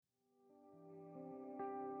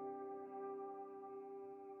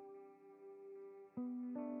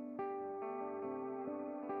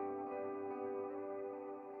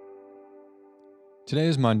Today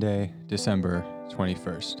is Monday, December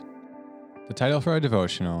 21st. The title for our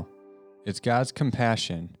devotional is God's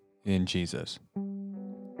Compassion in Jesus.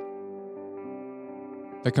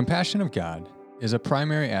 The compassion of God is a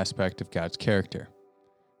primary aspect of God's character.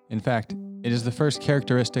 In fact, it is the first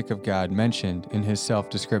characteristic of God mentioned in his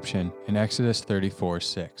self-description in Exodus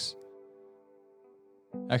 34:6.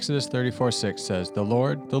 Exodus 34:6 says, the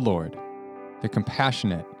Lord, the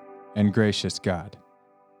compassionate and gracious God."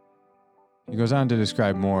 He goes on to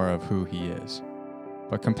describe more of who he is.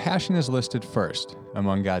 But compassion is listed first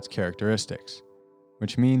among God's characteristics,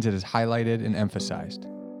 which means it is highlighted and emphasized.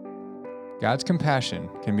 God's compassion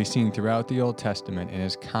can be seen throughout the Old Testament in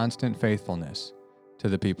his constant faithfulness to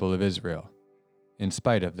the people of Israel, in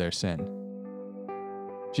spite of their sin.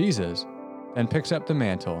 Jesus then picks up the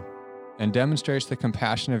mantle and demonstrates the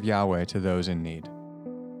compassion of Yahweh to those in need.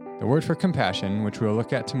 The word for compassion, which we'll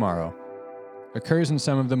look at tomorrow, occurs in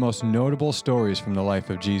some of the most notable stories from the life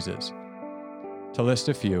of Jesus. To list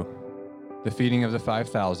a few, the feeding of the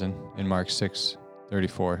 5,000 in Mark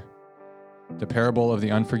 6:34, the parable of the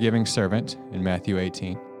unforgiving servant in Matthew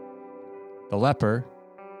 18, the leper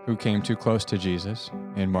who came too close to Jesus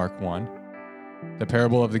in Mark 1, the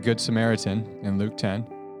parable of the Good Samaritan in Luke 10,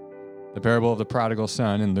 the parable of the prodigal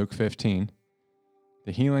son in Luke 15,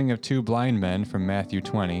 the healing of 2 blind men from Matthew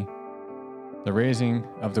 20, the raising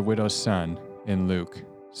of the widow's son in Luke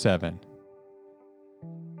 7.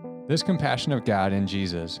 This compassion of God in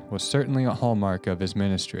Jesus was certainly a hallmark of his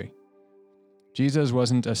ministry. Jesus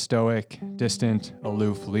wasn't a stoic, distant,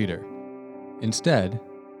 aloof leader. Instead,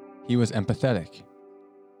 he was empathetic.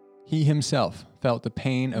 He himself felt the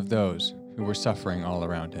pain of those who were suffering all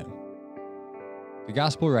around him. The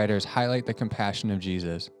gospel writers highlight the compassion of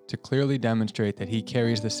Jesus to clearly demonstrate that he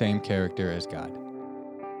carries the same character as God.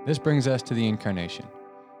 This brings us to the incarnation.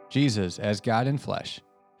 Jesus, as God in flesh,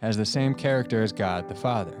 has the same character as God the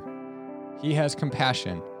Father. He has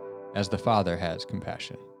compassion as the Father has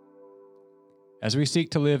compassion. As we seek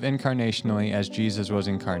to live incarnationally as Jesus was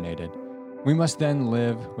incarnated, we must then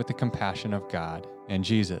live with the compassion of God and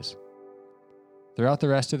Jesus. Throughout the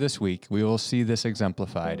rest of this week, we will see this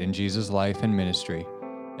exemplified in Jesus' life and ministry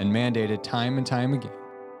and mandated time and time again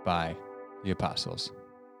by the apostles.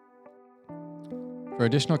 For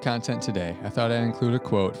additional content today, I thought I'd include a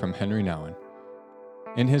quote from Henry Nouwen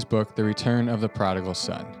in his book, The Return of the Prodigal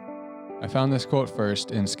Son. I found this quote first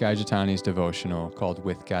in Skye Jethani's devotional called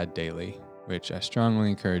With God Daily, which I strongly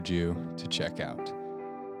encourage you to check out.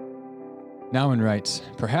 Nouwen writes,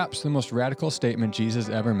 "Perhaps the most radical statement Jesus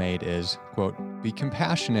ever made is, quote, 'Be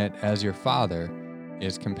compassionate as your Father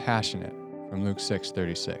is compassionate,' from Luke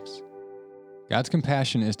 6:36. God's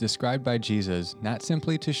compassion is described by Jesus not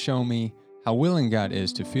simply to show me how willing God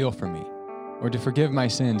is to feel for me, or to forgive my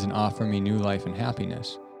sins and offer me new life and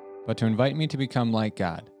happiness, but to invite me to become like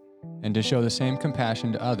God, and to show the same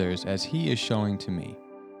compassion to others as he is showing to me.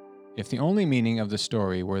 If the only meaning of the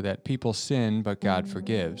story were that people sin but God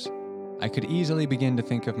forgives, I could easily begin to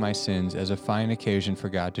think of my sins as a fine occasion for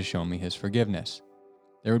God to show me his forgiveness.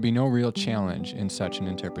 There would be no real challenge in such an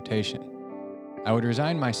interpretation. I would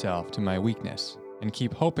resign myself to my weakness and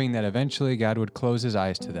keep hoping that eventually God would close his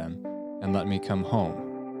eyes to them and let me come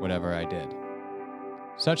home, whatever I did.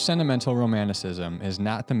 Such sentimental romanticism is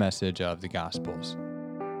not the message of the Gospels.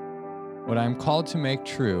 What I am called to make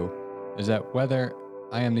true is that whether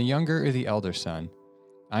I am the younger or the elder son,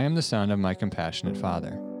 I am the son of my compassionate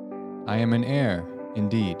Father. I am an heir,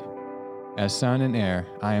 indeed. As son and heir,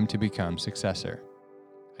 I am to become successor.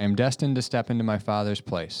 I am destined to step into my Father's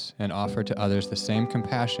place and offer to others the same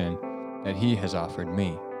compassion that he has offered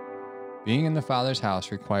me. Being in the Father's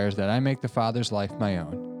house requires that I make the Father's life my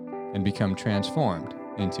own and become transformed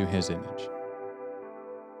into his image."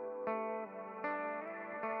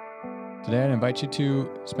 Today, I'd invite you to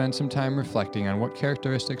spend some time reflecting on what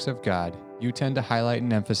characteristics of God you tend to highlight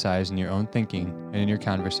and emphasize in your own thinking and in your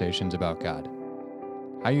conversations about God.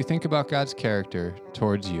 How you think about God's character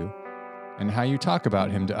towards you and how you talk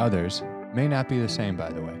about him to others may not be the same,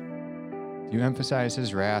 by the way. Do you emphasize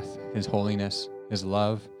his wrath, his holiness, his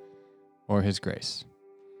love, or his grace?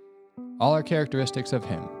 All are characteristics of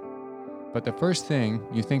him. But the first thing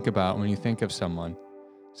you think about when you think of someone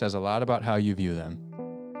says a lot about how you view them.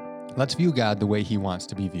 Let's view God the way he wants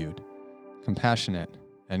to be viewed, compassionate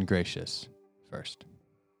and gracious first.